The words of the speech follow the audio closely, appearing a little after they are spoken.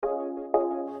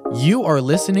You are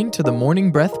listening to the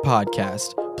Morning Breath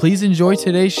Podcast. Please enjoy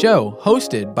today's show,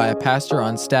 hosted by a pastor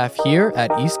on staff here at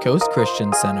East Coast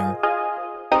Christian Center.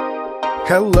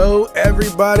 Hello,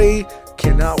 everybody.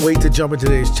 Cannot wait to jump into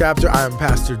today's chapter. I am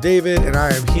Pastor David, and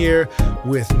I am here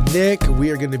with Nick.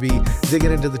 We are going to be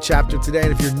digging into the chapter today.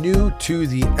 And if you're new to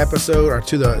the episode or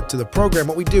to the program,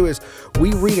 what we do is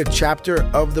we read a chapter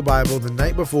of the Bible the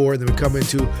night before, and then we come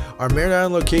into our Merritt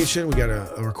Island location. We got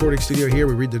a recording studio here.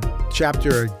 We read the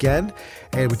chapter again,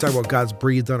 and we talk about God's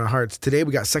breathed on our hearts. Today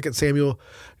we got 2 Samuel,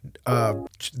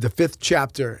 the 5th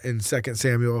chapter in 2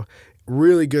 Samuel.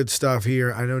 Really good stuff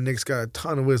here. I know Nick's got a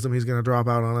ton of wisdom he's going to drop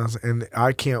out on us, and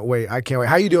I can't wait.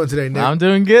 How you doing today, Nick? I'm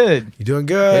doing good. You doing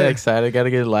good? Yeah, excited. Got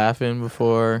to get laughing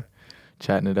before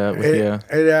chatting it up with you.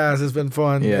 It has. It's been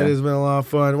fun. Yeah. It has been a lot of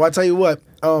fun. Well, I tell you what,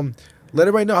 let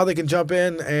everybody know how they can jump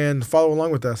in and follow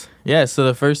along with us. Yeah, so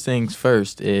the first things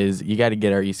first is you got to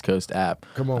get our East Coast app.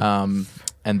 Come on.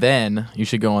 And then you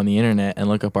should go on the internet and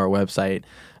look up our website,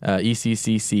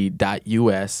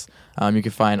 eccc.us. You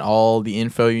can find all the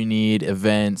info you need,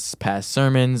 events, past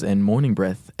sermons, and Morning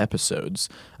Breath episodes.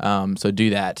 So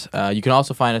do that. You can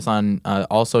also find us on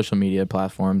all social media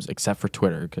platforms except for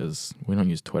Twitter, because we don't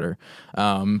use Twitter.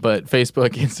 But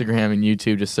Facebook, Instagram, and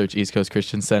YouTube, just search East Coast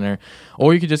Christian Center.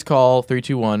 Or you could just call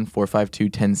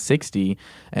 321-452-1060,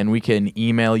 and we can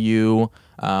email you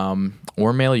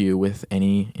or mail you with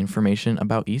any information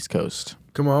about East Coast.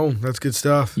 Come on. That's good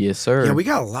stuff. Yes, sir. Yeah, we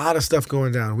got a lot of stuff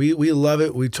going down. We love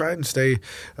it. We try and stay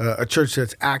a church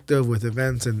that's active with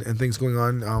events and things going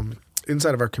on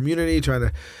inside of our community, trying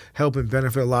to help and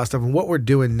benefit a lot of stuff. And what we're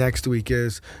doing next week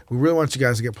is, we really want you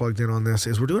guys to get plugged in on this,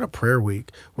 is we're doing a prayer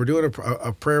week. We're doing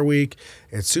a prayer week.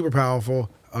 It's super powerful.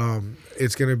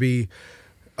 It's going to be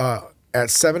at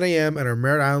 7 a.m. at our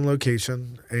Merritt Island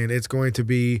location, and it's going to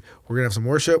be, we're going to have some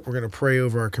worship, we're going to pray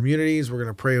over our communities, we're going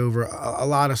to pray over a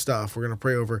lot of stuff. We're going to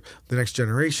pray over the next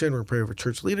generation, we're going to pray over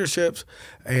church leaderships,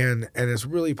 and it's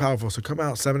really powerful. So come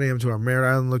out 7 a.m. to our Merritt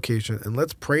Island location, and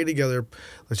let's pray together.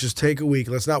 Let's just take a week.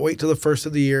 Let's not wait till the first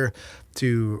of the year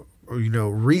to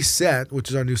reset, which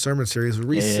is our new sermon series,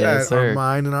 reset our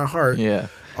mind and our heart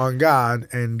on God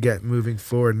and get moving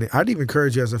forward. And I'd even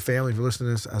encourage you as a family, if you're listening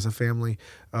to this as a family,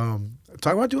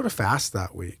 talk about doing a fast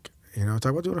that week. Talk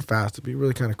about doing a fast. It'd be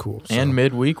really kind of cool. And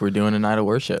midweek, we're doing a night of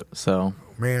worship. So,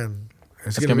 man,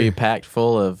 it's going to be packed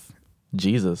full of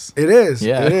Jesus. It is.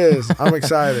 Yeah. It is. I'm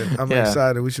excited. I'm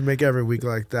excited. We should make every week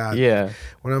like that. Yeah. I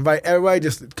want to invite everybody,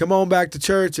 just come on back to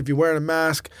church. If you're wearing a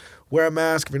mask, wear a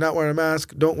mask. If you're not wearing a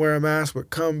mask, don't wear a mask, but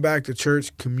come back to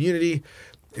church. Community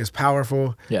is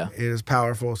powerful. Yeah. It is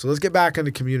powerful. So let's get back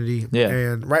into community. Yeah.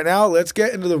 And right now, let's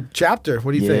get into the chapter.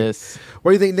 What do you think?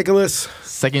 What do you think, Nicholas?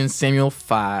 2 Samuel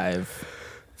 5.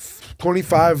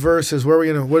 25 verses. What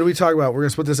do we talk about? We're going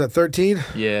to split this at 13?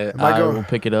 Yeah. I will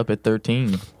pick it up at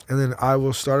 13. And then I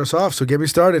will start us off. So get me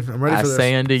started. I'm ready for this. I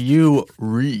say unto you,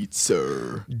 read,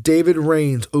 sir. David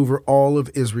reigns over all of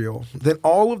Israel. Then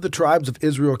all of the tribes of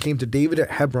Israel came to David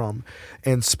at Hebron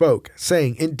and spoke,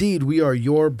 saying, Indeed, we are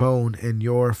your bone and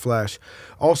your flesh.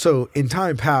 Also, in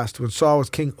time past, when Saul was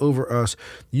king over us,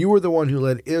 you were the one who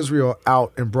led Israel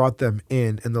out and brought them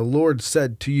in. And the Lord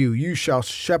said to you, You shall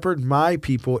shepherd my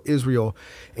people Israel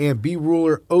and be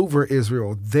ruler over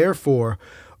Israel. Therefore,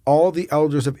 all the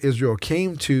elders of Israel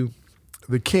came to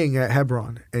the king at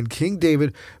Hebron, and King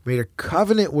David made a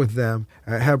covenant with them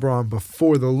at Hebron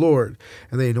before the Lord,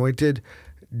 and they anointed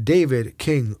David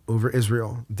king over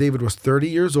Israel. David was 30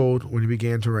 years old when he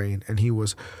began to reign, and he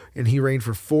reigned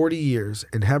for 40 years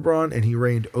in Hebron, and he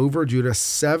reigned over Judah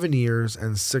 7 years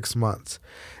and 6 months.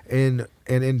 And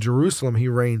in Jerusalem he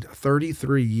reigned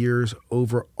 33 years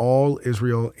over all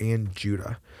Israel and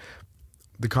Judah.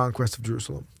 The conquest of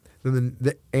Jerusalem. And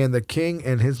the king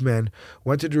and his men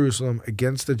went to Jerusalem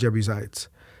against the Jebusites,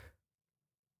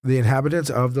 the inhabitants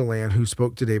of the land, who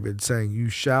spoke to David, saying, You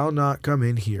shall not come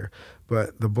in here,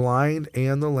 but the blind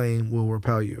and the lame will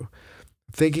repel you.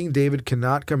 Thinking David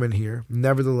cannot come in here,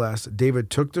 nevertheless, David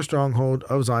took the stronghold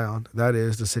of Zion, that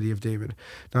is, the city of David.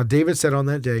 Now David said on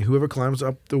that day, Whoever climbs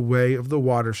up the way of the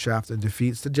water shaft and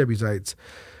defeats the Jebusites,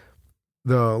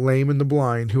 the lame and the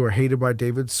blind, who are hated by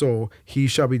David's soul, he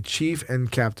shall be chief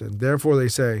and captain. Therefore they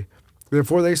say,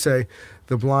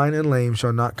 the blind and lame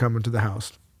shall not come into the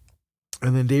house.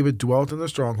 And then David dwelt in the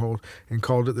stronghold and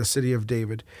called it the city of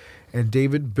David. And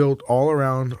David built all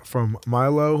around from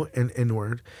Milo and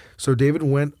inward. So David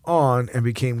went on and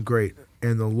became great,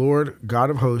 and the Lord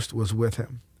God of hosts was with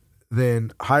him.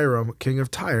 Then Hiram, king of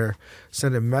Tyre,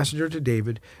 sent a messenger to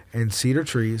David and cedar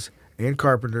trees and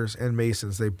carpenters and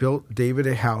masons. They built David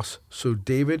a house. So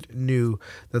David knew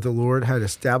that the Lord had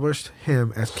established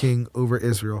him as king over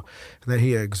Israel, and that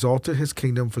he had exalted his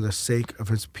kingdom for the sake of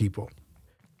his people.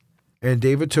 And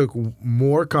David took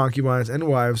more concubines and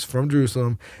wives from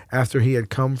Jerusalem after he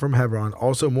had come from Hebron.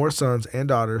 Also more sons and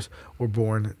daughters were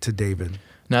born to David.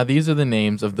 Now these are the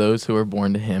names of those who were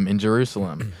born to him in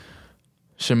Jerusalem: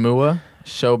 Shemua,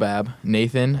 Shobab,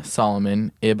 Nathan,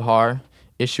 Solomon, Ibhar,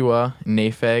 Ishua,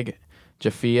 Nepheg,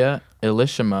 Japhia,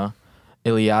 Elishama,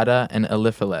 Eliada, and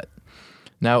Eliphalet.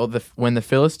 Now when the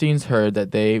Philistines heard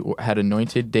that they had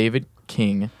anointed David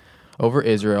king over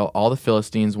Israel, all the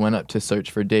Philistines went up to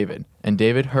search for David. And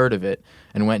David heard of it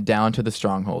and went down to the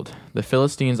stronghold. The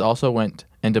Philistines also went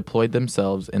and deployed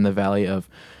themselves in the valley of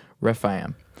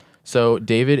Rephaim. So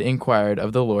David inquired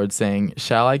of the Lord, saying,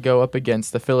 "Shall I go up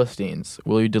against the Philistines?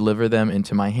 Will you deliver them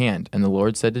into my hand?" And the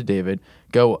Lord said to David,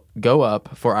 Go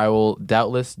up, for I will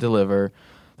doubtless deliver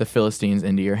the Philistines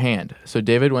into your hand." So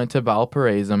David went to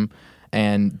Baal-perazim,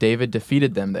 and David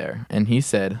defeated them there. And he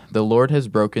said, "The Lord has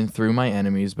broken through my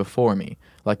enemies before me,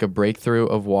 like a breakthrough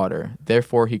of water."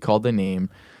 Therefore he called the name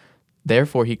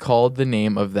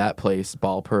of that place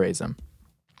Baal-perazim.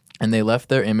 And they left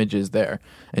their images there,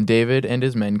 and David and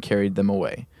his men carried them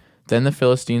away. Then the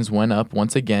Philistines went up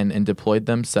once again and deployed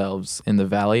themselves in the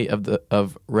valley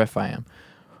of Rephaim.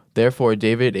 Therefore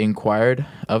David inquired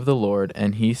of the Lord,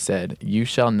 and he said, "You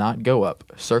shall not go up.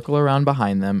 Circle around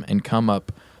behind them and come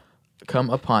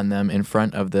upon them in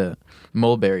front of the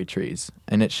mulberry trees.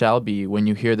 And it shall be, when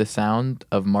you hear the sound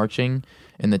of marching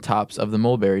in the tops of the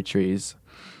mulberry trees,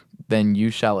 then you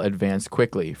shall advance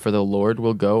quickly, for the Lord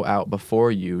will go out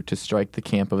before you to strike the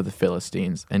camp of the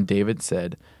Philistines." And David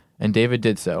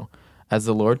did so, as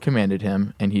the Lord commanded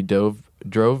him, and he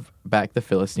drove back the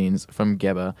Philistines from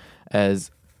Geba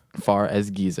as far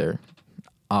as Gezer.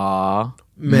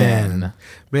 Amen.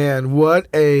 Man, what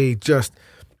a just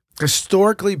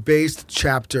historically based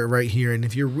chapter right here. And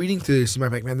if you're reading through this, you might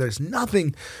be like, man, there's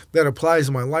nothing that applies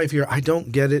to my life here. I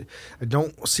don't get it. I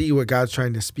don't see what God's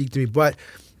trying to speak to me. But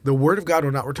the word of God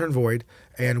will not return void.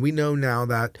 And we know now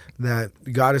that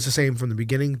God is the same from the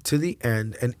beginning to the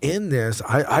end. And in this,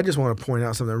 I just want to point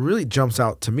out something that really jumps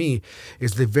out to me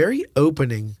is the very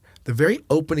opening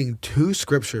two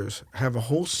scriptures have a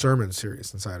whole sermon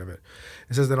series inside of it.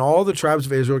 It says, "Then all the tribes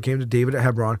of Israel came to David at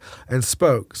Hebron and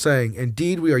spoke, saying,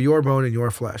 'Indeed, we are your bone and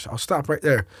your flesh.'" I'll stop right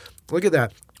there. Look at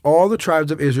that. All the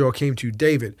tribes of Israel came to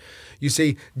David. You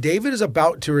see, David is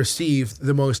about to receive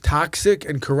the most toxic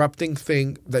and corrupting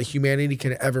thing that humanity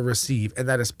can ever receive, and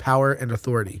that is power and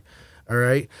authority. All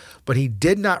right. But he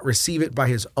did not receive it by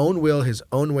his own will, his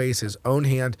own ways, his own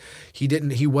hand. He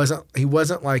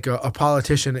wasn't like a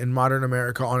politician in modern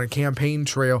America on a campaign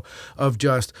trail of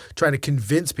just trying to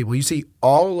convince people. You see,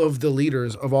 all of the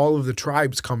leaders of all of the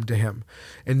tribes come to him.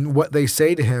 And what they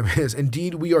say to him is,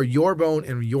 "Indeed, we are your bone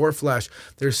and your flesh."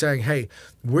 They're saying, "Hey,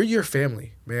 we're your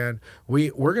family, man.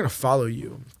 We're going to follow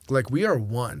you. Like, we are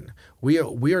one. We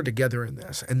are together in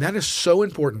this." And that is so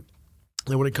important.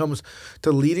 And when it comes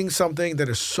to leading something, that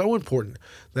is so important,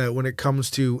 that when it comes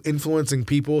to influencing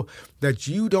people, that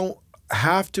you don't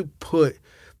have to put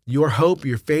your hope,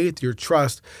 your faith, your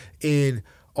trust in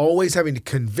always having to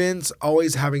convince,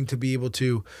 always having to be able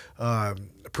to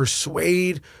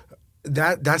persuade.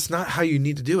 That's not how you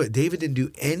need to do it. David didn't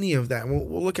do any of that.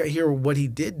 We'll look at here what he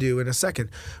did do in a second.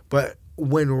 But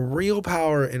when real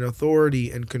power and authority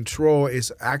and control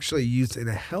is actually used in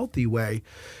a healthy way,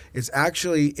 it's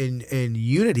actually in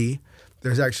unity.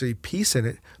 There's actually peace in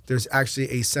it. There's actually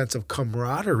a sense of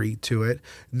camaraderie to it.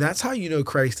 And that's how you know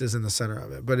Christ is in the center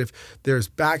of it. But if there's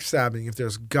backstabbing, if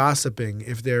there's gossiping,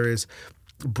 if there is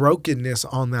brokenness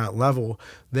on that level,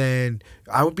 then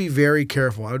I would be very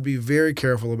careful. I would be very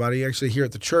careful about it. Actually, here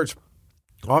at the church,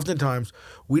 oftentimes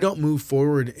we don't move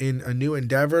forward in a new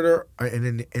endeavor or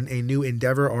in a new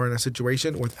endeavor or in a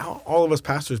situation without all of us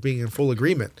pastors being in full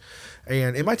agreement.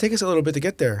 And it might take us a little bit to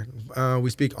get there. We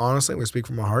speak honestly, we speak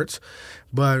from our hearts,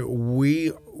 but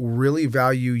we really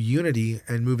value unity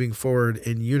and moving forward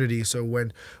in unity. So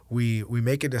when we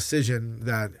make a decision,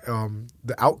 that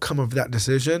the outcome of that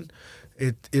decision,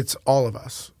 it's all of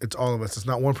us. It's all of us. It's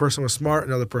not one person was smart,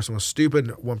 another person was stupid,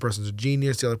 one person's a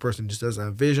genius, the other person just doesn't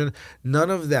have vision.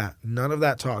 None of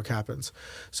that talk happens.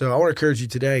 So I want to encourage you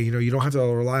today, you don't have to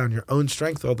rely on your own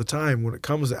strength all the time when it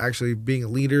comes to actually being a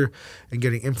leader and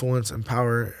getting influence and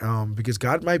power, because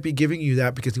God might be giving you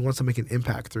that because he wants to make an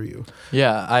impact through you.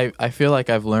 Yeah, I feel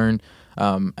like I've learned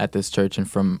at this church and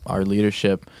from our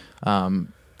leadership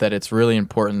that it's really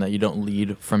important that you don't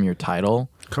lead from your title.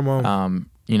 Come on.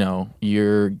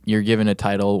 You're given a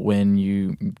title when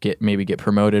you get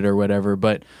promoted or whatever,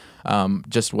 but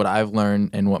just what I've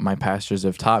learned and what my pastors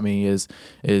have taught me is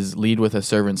lead with a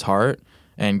servant's heart,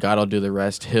 and God will do the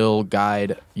rest. He'll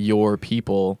guide your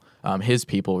people, his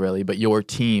people really, but your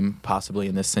team possibly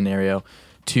in this scenario,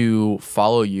 to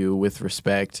follow you with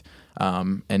respect,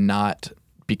 and not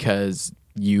because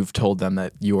you've told them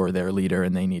that you're their leader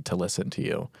and they need to listen to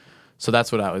you. So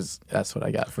that's what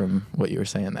I got from what you were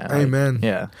saying there. Amen.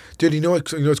 Yeah. Dude, you know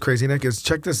what's crazy, Nick, is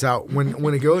check this out.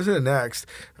 When it goes into next,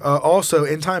 also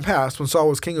in time past, when Saul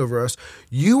was king over us,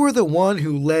 you were the one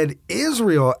who led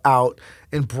Israel out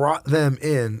and brought them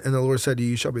in. And the Lord said to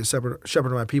you, you shall be a shepherd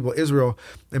of my people Israel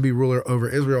and be ruler over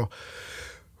Israel.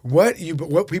 What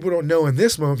people don't know in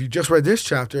this moment, if you just read this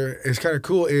chapter, is kind of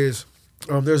cool, is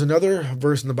there's another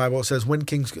verse in the Bible that says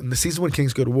in the season when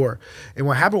kings go to war. And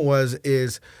what happened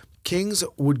is kings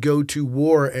would go to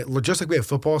war, just like we have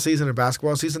football season and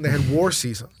basketball season, they had war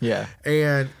season. Yeah.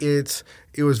 And it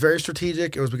was very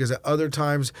strategic. It was because at other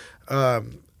times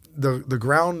the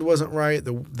ground wasn't right.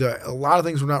 A lot of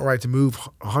things were not right to move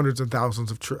hundreds and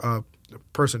thousands of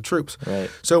person troops. Right.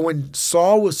 So when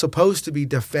Saul was supposed to be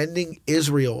defending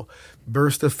Israel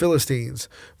versus the Philistines,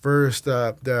 versus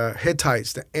the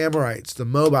Hittites, the Amorites, the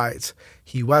Moabites,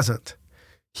 he wasn't.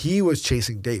 He was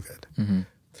chasing David. Mm-hmm.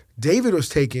 David was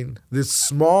taking this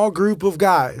small group of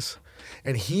guys,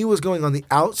 and he was going on the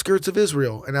outskirts of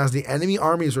Israel. And as the enemy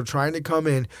armies were trying to come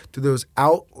in to those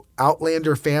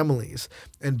outlander families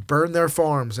and burn their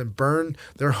farms and burn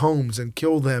their homes and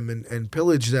kill them and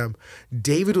pillage them,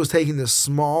 David was taking this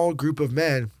small group of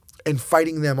men and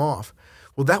fighting them off.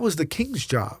 Well, that was the king's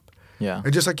job. Yeah.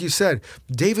 And just like you said,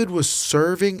 David was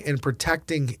serving and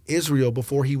protecting Israel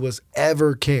before he was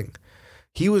ever king.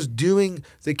 He was doing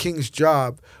the king's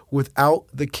job without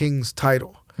the king's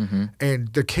title. Mm-hmm. And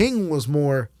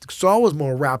Saul was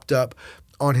more wrapped up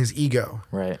on his ego.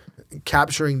 Right.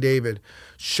 Capturing David,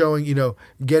 showing,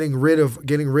 getting rid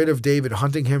of David,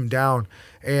 hunting him down.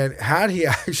 And had he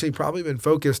actually probably been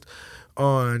focused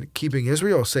on keeping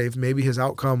Israel safe, maybe his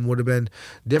outcome would have been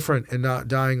different and not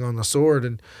dying on the sword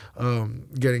and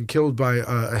getting killed by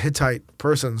a Hittite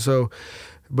person.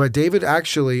 But David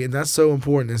actually, and that's so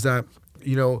important, is that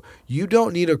you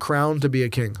don't need a crown to be a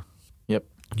king. Yep.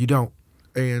 You don't.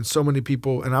 And so many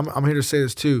people, and I'm here to say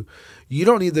this too, you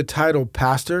don't need the title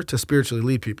pastor to spiritually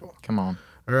lead people. Come on.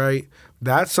 All right?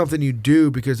 That's something you do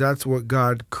because that's what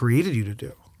God created you to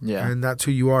do. Yeah. And that's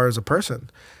who you are as a person.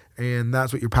 And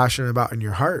that's what you're passionate about in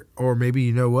your heart. Or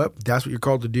maybe that's what you're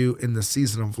called to do in the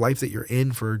season of life that you're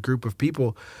in for a group of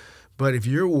people. But if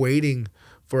you're waiting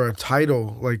for a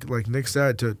title, like Nick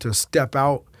said, to step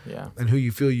out and who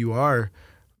you feel you are,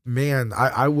 man,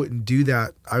 I wouldn't do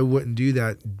that. I wouldn't do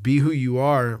that. Be who you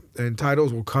are, and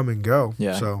titles will come and go.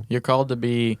 Yeah. So you're called to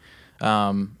be,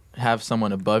 have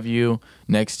someone above you,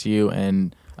 next to you,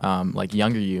 and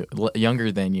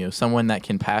younger than you, someone that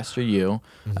can pastor you.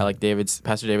 Mm-hmm. Like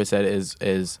Pastor David said,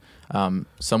 is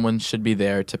someone should be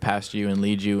there to pastor you and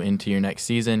lead you into your next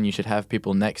season. You should have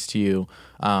people next to you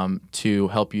to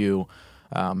help you.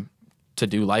 To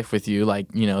do life with you,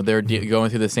 they're going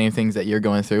through the same things that you're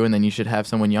going through, and then you should have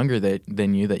someone younger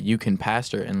than you that you can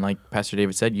pastor. And like Pastor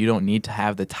David said, you don't need to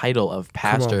have the title of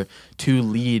pastor to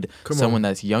lead someone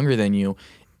that's younger than you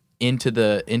into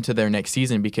their next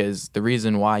season, because the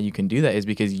reason why you can do that is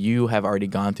because you have already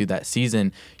gone through that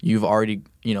season. You've already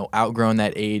outgrown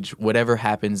that age. Whatever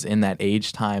happens in that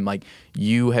age time, like,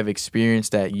 you have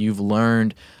experienced that, you've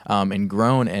learned and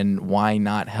grown, and why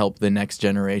not help the next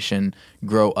generation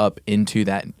grow up into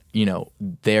that,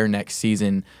 their next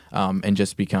season, and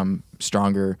just become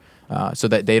stronger, so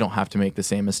that they don't have to make the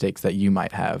same mistakes that you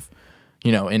might have.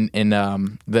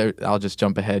 I'll just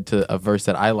jump ahead to a verse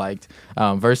that I liked.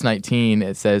 Verse 19,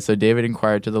 it says, "So David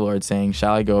inquired to the Lord, saying,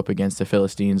 'Shall I go up against the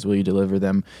Philistines? Will you deliver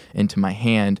them into my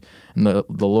hand?' And the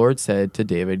Lord said to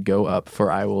David, 'Go up,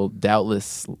 for I will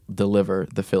doubtless deliver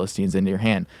the Philistines into your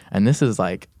hand.'" And this is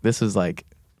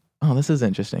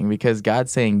interesting, because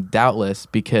God's saying doubtless,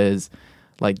 because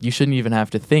you shouldn't even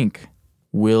have to think,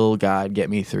 will God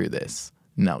get me through this?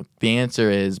 No, the answer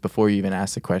is, before you even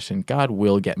ask the question, God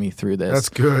will get me through this. That's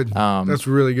good. That's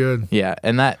really good. Yeah,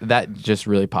 and that just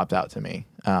really popped out to me.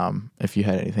 If you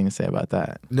had anything to say about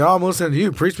that. No, I'm listening to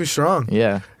you. Preach me strong.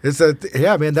 Yeah.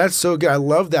 Man, that's so good. I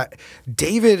love that.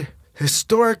 David,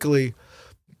 historically,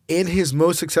 in his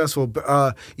most successful,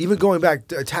 even going back,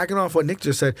 attacking off what Nick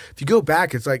just said, if you go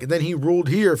back, it's and then he ruled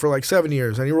here for 7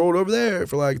 years, and he ruled over there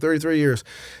for 33 years,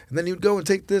 and then he would go and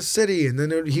take this city, and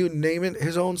then he would name it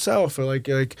his own self, or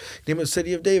name it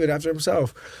City of David after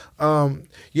himself.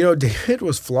 David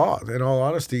was flawed, in all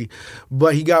honesty,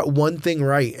 but he got one thing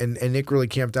right, and Nick really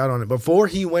camped out on it. Before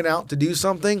he went out to do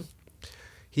something,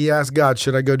 he asked God,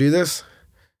 should I go do this?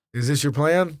 Is this your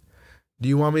plan? Do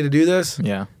you want me to do this?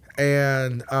 Yeah.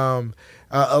 And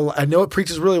I know it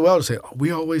preaches really well to say, oh,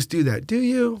 we always do that. Do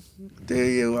you? Do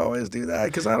you always do that?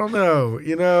 Because I don't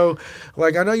know.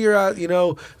 Like I know you're at,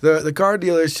 the car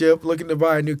dealership looking to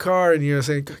buy a new car, and you're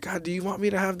saying, God, do you want me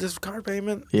to have this car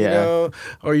payment? Yeah.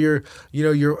 Or you're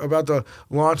about to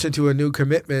launch into a new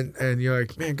commitment, and you're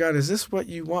like, man, God, is this what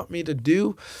you want me to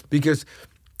do? Because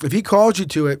if He called you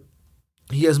to it,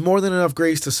 He has more than enough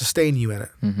grace to sustain you in it.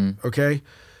 Mm-hmm. Okay,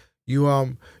 you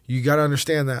got to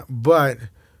understand that, but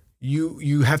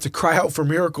you have to cry out for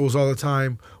miracles all the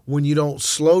time when you don't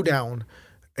slow down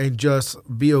and just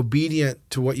be obedient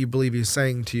to what you believe He's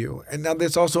saying to you. And now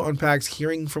this also unpacks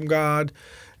hearing from God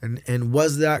and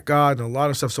was that God and a lot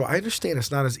of stuff. So I understand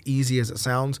it's not as easy as it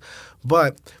sounds,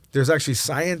 but there's actually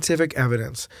scientific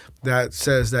evidence that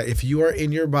says that if you are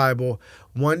in your Bible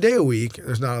 1 day a week,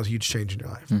 there's not a huge change in your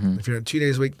life. Mm-hmm. If you're in 2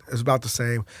 days a week, it's about the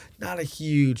same. Not a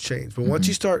huge change. But once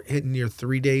you start hitting your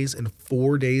 3 days and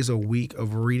 4 days a week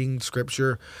of reading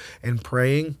scripture and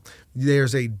praying, they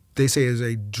say there's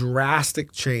a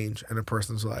drastic change in a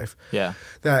person's life. Yeah.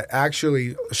 That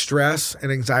actually stress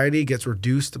and anxiety gets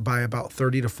reduced by about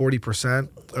 30 to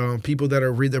 40%. People that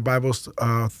read their Bibles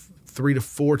 3 to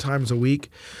 4 times a week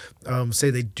say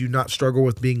they do not struggle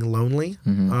with being lonely.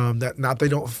 Mm-hmm. That not they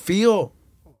don't feel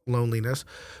loneliness,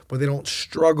 but they don't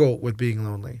struggle with being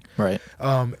lonely. Right.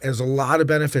 There's a lot of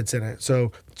benefits in it.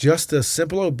 So just the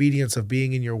simple obedience of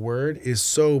being in your word is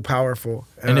so powerful.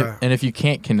 And if you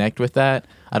can't connect with that,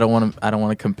 I don't want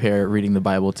to compare reading the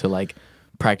Bible to like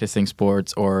practicing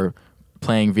sports or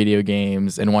playing video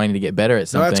games and wanting to get better at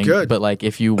something. No, that's good. But like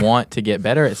if you want to get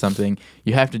better at something,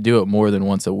 you have to do it more than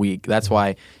once a week. That's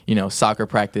why, soccer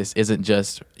practice isn't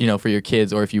just, for your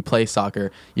kids, or if you play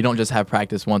soccer, you don't just have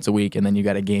practice once a week and then you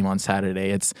got a game on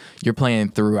Saturday. You're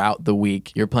playing throughout the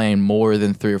week. You're playing more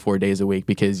than 3 or 4 days a week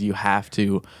because you have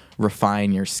to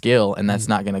refine your skill, and that's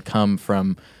not going to come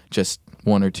from just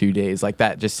 1 or 2 days. Like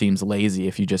that just seems lazy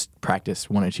if you just practice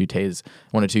 1 or 2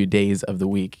 days of the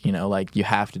week. Like you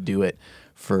have to do it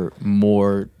for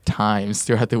more times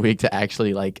throughout the week to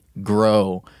actually like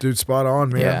grow. Dude, spot on,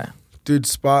 man. Yeah. Dude,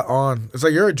 spot on. It's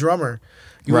like you're a drummer.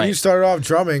 When Right. you started off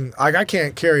drumming, like I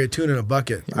can't carry a tune in a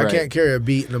bucket. I Right. can't carry a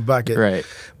beat in a bucket. Right.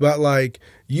 But like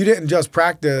you didn't just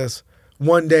practice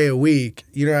 1 day a week,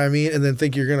 you know what I mean? And then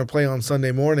think you're going to play on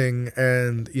Sunday morning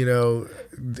and,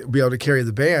 be able to carry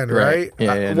the band, right?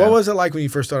 Yeah, what was it like when you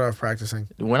first started off practicing?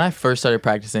 When I first started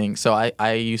practicing, so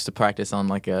I used to practice on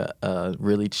like a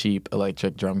really cheap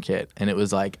electric drum kit, and it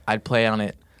was like I'd play on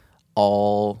it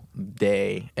all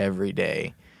day, every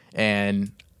day.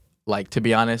 And like, to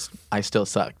be honest, I still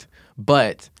sucked.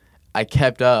 But I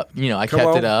kept up,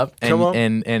 kept it up,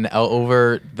 and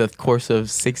over the course of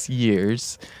 6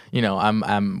 years,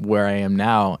 I'm where I am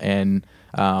now, and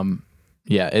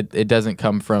it doesn't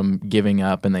come from giving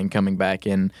up and then coming back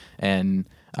and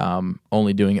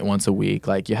only doing it once a week.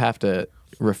 Like you have to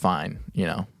refine,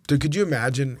 Dude, could you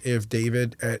imagine if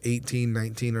David at 18,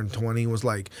 19, or 20 was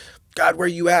like, God, where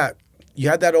you at? You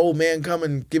had that old man come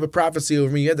and give a prophecy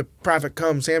over me. You had the prophet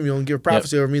come, Samuel, and give a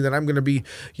prophecy over me that I'm going to be,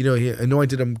 he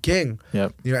anointed him king.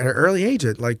 Yep. At an early age,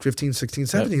 at like 15, 16,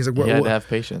 17. He's like, you had to have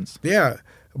patience. Yeah.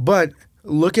 But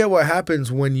look at what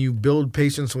happens when you build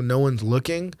patience when no one's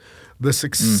looking. The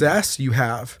success you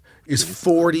have is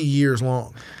 40 years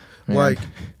long. Man. Like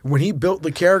when he built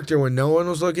the character when no one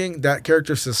was looking, that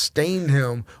character sustained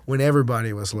him when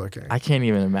everybody was looking. I can't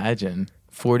even imagine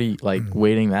 40,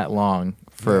 waiting that long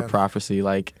for a prophecy.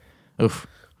 Like, oof.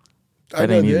 I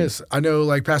know this. I know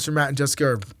like Pastor Matt and Jessica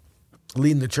are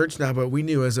leading the church now, but we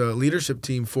knew as a leadership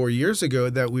team 4 years ago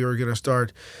that we were going to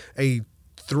start a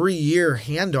 3-year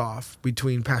handoff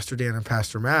between Pastor Dan and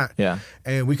Pastor Matt. Yeah.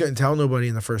 And we couldn't tell nobody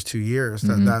in the first 2 years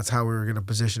that that's how we were going to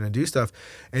position and do stuff.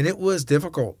 And it was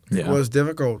difficult. Yeah. It was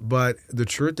difficult. But the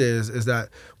truth is that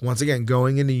once again,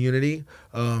 going into unity,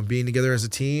 being together as a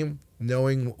team,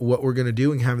 knowing what we're going to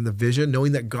do and having the vision,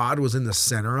 knowing that God was in the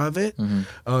center of it,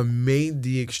 made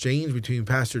the exchange between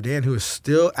Pastor Dan, who is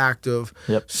still active,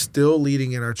 still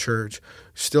leading in our church,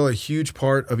 still a huge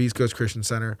part of East Coast Christian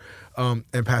Center,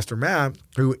 and Pastor Matt,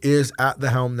 who is at the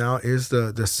helm now, is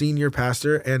the senior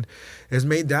pastor, and has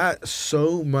made that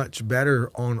so much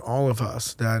better on all of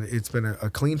us that it's been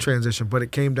a clean transition. But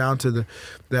it came down to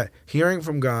that hearing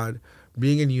from God,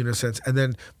 being in unison, and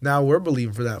then now we're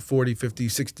believing for that 40, 50,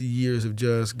 60 years of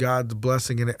just God's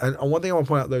blessing in it. And one thing I want to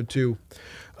point out, though, too,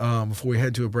 before we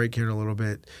head to a break here in a little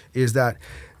bit, is that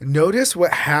notice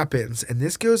what happens, and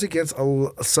this goes against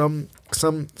some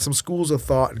schools of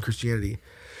thought in Christianity.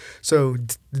 So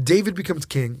David becomes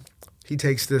king. He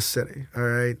takes this city, all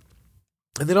right?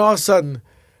 And then all of a sudden,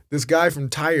 this guy from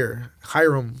Tyre,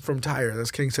 Hiram from Tyre,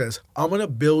 this king says, I'm going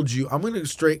to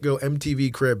straight go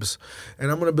MTV Cribs,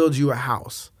 and I'm going to build you a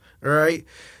house, all right?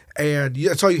 And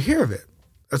that's all you hear of it.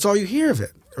 That's all you hear of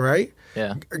it, right?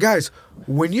 Yeah. Guys,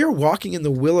 when you're walking in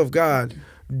the will of God,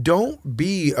 don't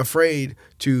be afraid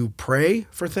to pray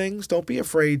for things. Don't be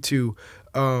afraid to,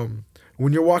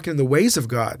 when you're walking in the ways of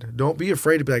God, don't be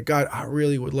afraid to be like, God, I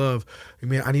really would love,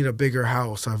 I need a bigger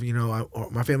house.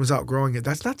 My family's outgrowing it.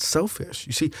 That's not selfish.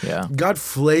 You see, God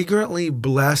flagrantly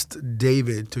blessed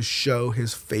David to show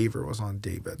his favor was on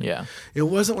David. Yeah. It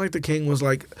wasn't like the king was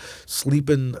like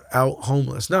sleeping out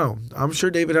homeless. No, I'm sure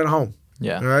David had a home.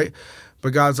 Yeah. All right.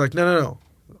 But God's like, no.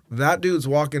 That dude's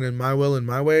walking in my will and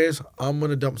my ways. I'm going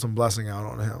to dump some blessing out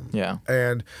on him. Yeah.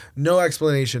 And no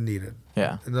explanation needed.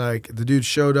 Yeah. And like the dude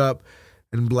showed up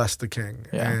and blessed the king.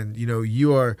 Yeah. And,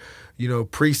 you are,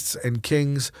 priests and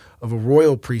kings of a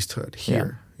royal priesthood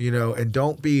here. And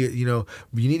don't be, you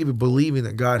need to be believing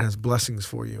that God has blessings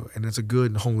for you. And it's a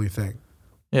good and holy thing.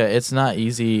 Yeah, it's not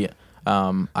easy.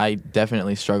 I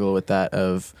definitely struggle with that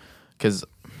because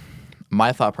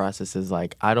my thought process is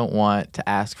like, I don't want to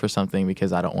ask for something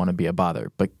because I don't want to be a bother.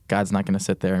 But God's not going to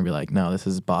sit there and be like, no, this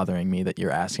is bothering me that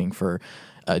you're asking for,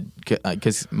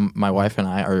 because my wife and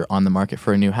I are on the market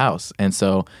for a new house. And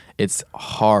so it's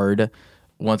hard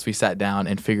once we sat down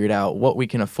and figured out what we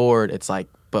can afford. It's like,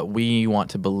 but we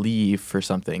want to believe for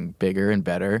something bigger and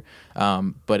better.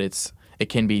 But it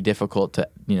can be difficult to,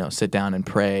 sit down and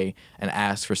pray and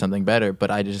ask for something better.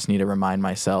 But I just need to remind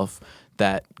myself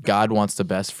that God wants the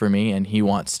best for me, and He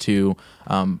wants to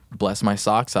bless my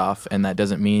socks off. And that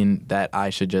doesn't mean that I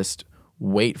should just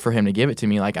wait for Him to give it to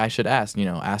me. Like, I should ask,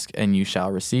 ask and you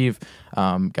shall receive.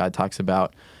 God talks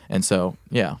about. And so,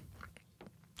 yeah.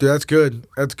 Dude, that's good.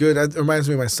 That's good. That reminds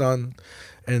me of my son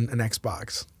and an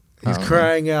Xbox. He's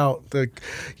crying out,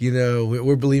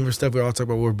 we're believing for stuff. We all talk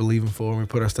about what we're believing for, and we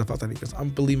put our stuff out there. And he goes, I'm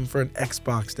believing for an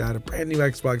Xbox, Dad, a brand new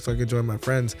Xbox so I can join my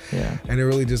friends. Yeah. And it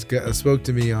really just spoke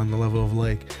to me on the level of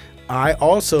like, I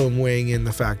also am weighing in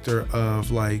the factor of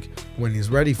like when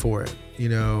he's ready for it,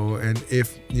 and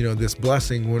if, this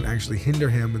blessing won't actually hinder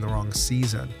him in the wrong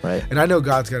season. Right. And I know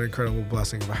God's got an incredible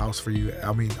blessing of a house for you.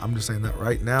 I'm just saying that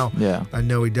right now. Yeah. I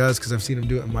know He does because I've seen Him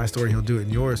do it in my story. He'll do it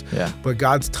in yours. Yeah. But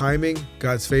God's timing,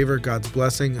 God's favor, God's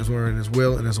blessing is we're in His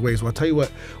will and His ways. Well, I'll tell you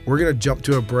what, we're going to jump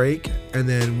to a break and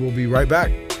then we'll be right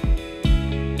back.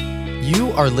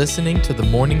 You are listening to the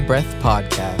Morning Breath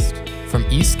podcast from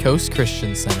East Coast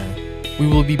Christian Center. We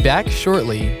will be back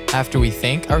shortly after we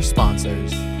thank our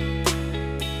sponsors.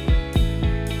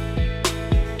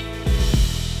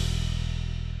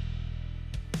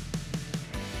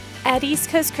 At East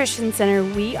Coast Christian Center,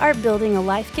 we are building a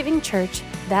life-giving church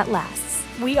that lasts.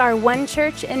 We are one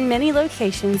church in many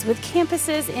locations with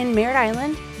campuses in Merritt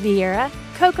Island, Viera,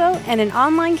 Cocoa, and an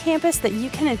online campus that you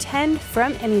can attend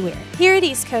from anywhere. Here at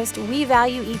East Coast, we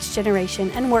value each generation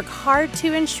and work hard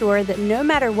to ensure that no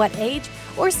matter what age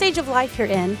or stage of life you're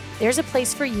in, there's a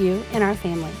place for you in our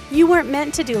family. You weren't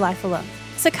meant to do life alone,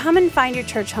 so come and find your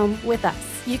church home with us.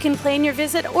 You can plan your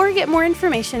visit or get more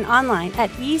information online at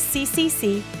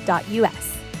eccc.us.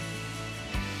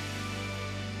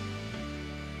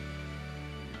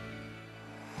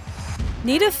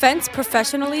 Need a fence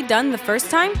professionally done the first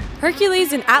time?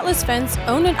 Hercules and Atlas Fence,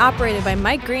 owned and operated by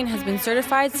Mike Green, has been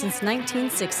certified since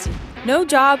 1960. No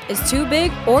job is too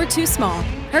big or too small.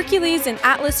 Hercules and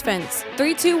Atlas Fence,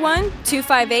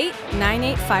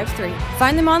 321-258-9853.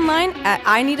 Find them online at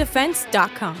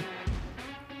ineedafence.com.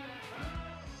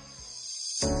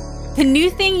 The New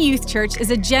Thing Youth Church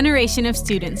is a generation of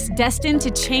students destined to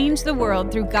change the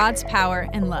world through God's power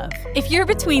and love. If you're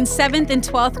between 7th and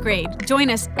 12th grade, join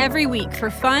us every week for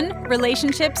fun,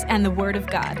 relationships, and the Word of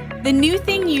God. The New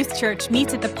Thing Youth Church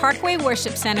meets at the Parkway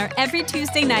Worship Center every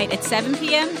Tuesday night at 7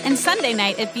 p.m. and Sunday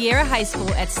night at Viera High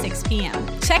School at 6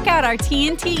 p.m. Check out our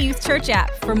TNT Youth Church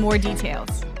app for more details.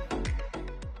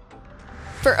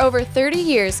 For over 30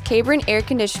 years, Cabron Air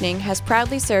Conditioning has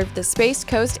proudly served the Space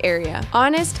Coast area.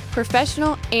 Honest,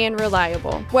 professional, and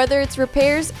reliable. Whether it's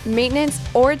repairs, maintenance,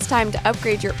 or it's time to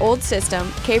upgrade your old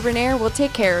system, Cabron Air will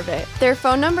take care of it. Their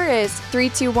phone number is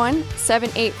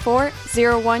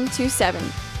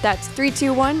 321-784-0127. That's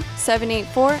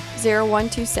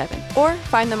 321-784-0127. Or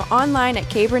find them online at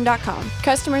cabron.com.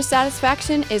 Customer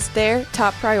satisfaction is their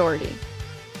top priority.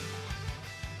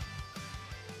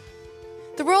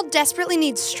 The world desperately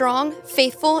needs strong,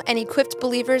 faithful, and equipped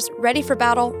believers ready for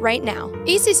battle right now.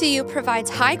 ECCU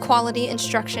provides high-quality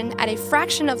instruction at a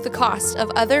fraction of the cost of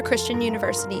other Christian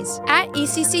universities. At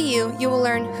ECCU, you will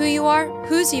learn who you are,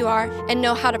 whose you are, and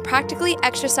know how to practically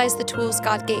exercise the tools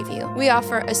God gave you. We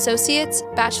offer associates,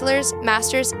 bachelor's,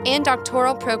 master's, and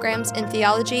doctoral programs in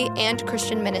theology and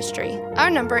Christian ministry. Our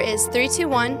number is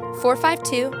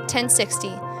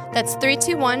 321-452-1060. That's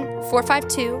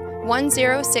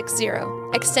 321-452-1060.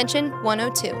 Extension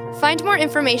 102. Find more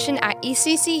information at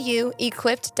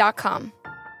eccuequipped.com.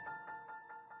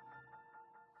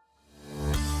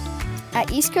 At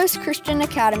East Coast Christian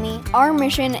Academy, our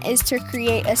mission is to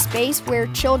create a space where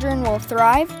children will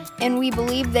thrive, and we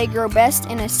believe they grow best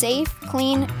in a safe,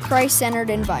 clean, Christ-centered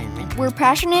environment. We're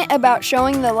passionate about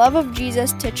showing the love of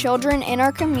Jesus to children in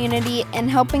our community and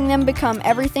helping them become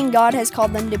everything God has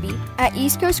called them to be. At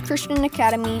East Coast Christian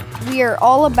Academy, we are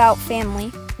all about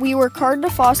family. We work hard to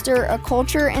foster a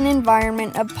culture and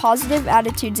environment of positive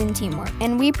attitudes and teamwork,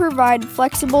 and we provide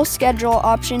flexible schedule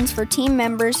options for team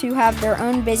members who have their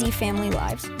own busy family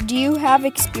lives. Do you have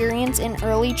experience in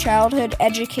early childhood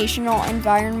educational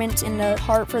environments in the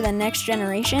heart for the next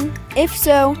generation? If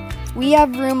so, we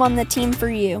have room on the team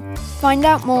for you. Find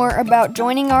out more about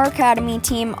joining our Academy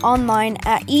team online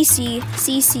at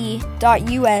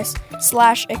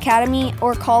eccc.us/academy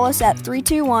or call us at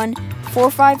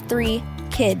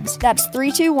 321-453-KIDS. That's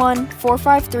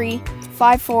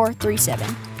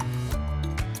 321-453-5437.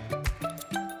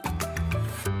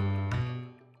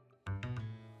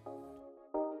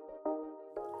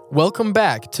 Welcome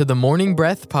back to the Morning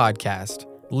Breath Podcast.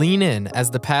 Lean in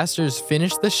as the pastors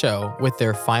finish the show with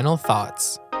their final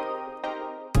thoughts.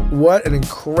 What an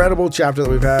incredible chapter that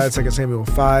we've had, 2 Samuel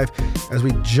 5. As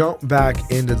we jump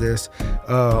back into this,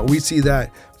 we see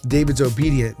that David's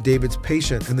obedient, David's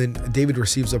patient, and then David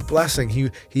receives a blessing. He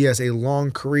has a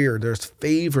long career. There's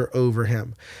favor over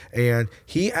him. And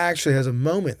he actually has a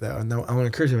moment, though, and I want to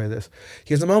encourage you by this.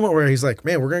 He has a moment where he's like,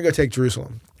 man, we're going to go take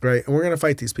Jerusalem, right? And we're going to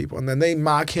fight these people. And then they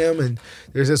mock him, and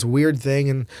there's this weird thing,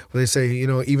 and where they say,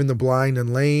 even the blind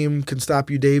and lame can stop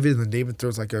you, David. And then David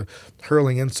throws like a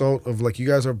hurling insult of like, you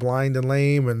guys are blind and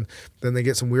lame, and then they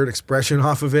get some weird expression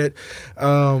off of it,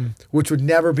 which would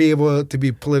never be able to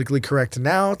be politically correct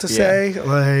now to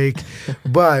say,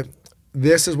 but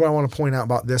this is what I want to point out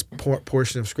about this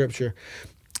portion of scripture.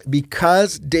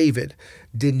 Because David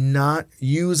did not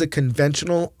use a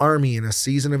conventional army in a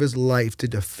season of his life to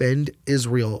defend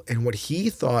Israel, and what he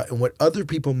thought and what other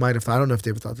people might have thought, I don't know if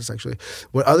David thought this actually,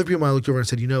 what other people might have looked over and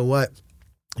said, you know what?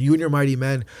 You and your mighty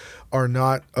men are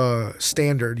not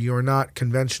standard. You are not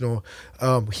conventional.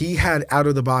 He had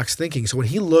out-of-the-box thinking. So when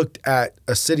he looked at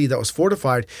a city that was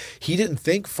fortified, he didn't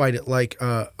fight it like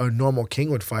a normal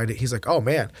king would fight it. He's like, oh,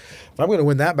 man, if I'm going to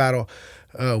win that battle,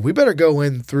 we better go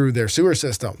in through their sewer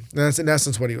system. And that's in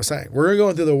essence what he was saying. We're going to go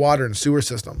in through the water and sewer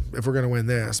system if we're going to win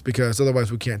this, because otherwise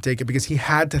we can't take it, because he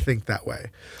had to think that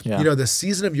way. Yeah. The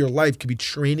season of your life could be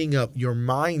training up your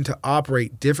mind to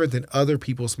operate different than other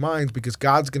people's minds, because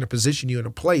God's going to position you in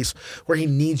a place where he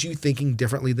needs you thinking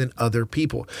differently than other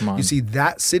people. You see,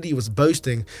 that city was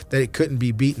boasting that it couldn't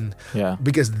be beaten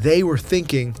because they were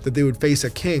thinking that they would face a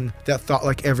king that thought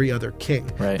like every other king.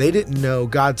 Right. They didn't know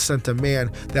God sent a man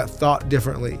that thought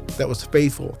differently, that was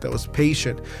faithful, that was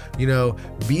patient.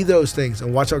 Be those things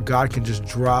and watch how God can just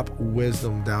drop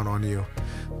wisdom down on you.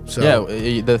 So,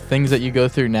 the things that you go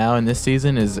through now in this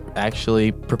season is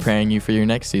actually preparing you for your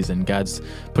next season. God's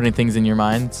putting things in your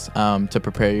minds to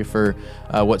prepare you for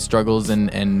what struggles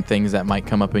and things that might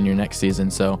come up in your next season.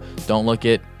 So don't look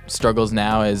at struggles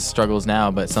now as struggles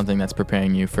now, but something that's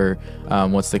preparing you for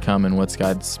what's to come and what's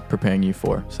God's preparing you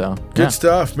for. So good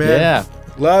stuff, man. Yeah.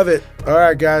 Love it. All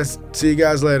right, guys. See you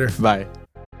guys later. Bye.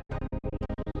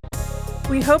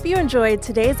 We hope you enjoyed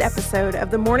today's episode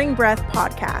of the Morning Breath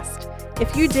Podcast.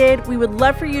 If you did, we would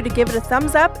love for you to give it a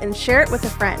thumbs up and share it with a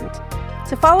friend.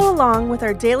 To follow along with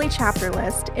our daily chapter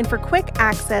list and for quick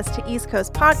access to East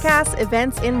Coast podcasts,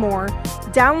 events, and more,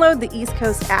 download the East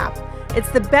Coast app. It's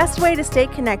the best way to stay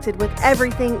connected with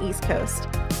everything East Coast.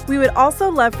 We would also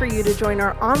love for you to join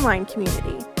our online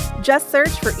community. Just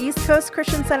search for East Coast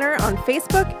Christian Center on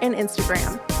Facebook and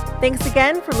Instagram. Thanks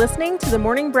again for listening to the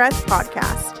Morning Breath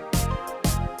Podcast.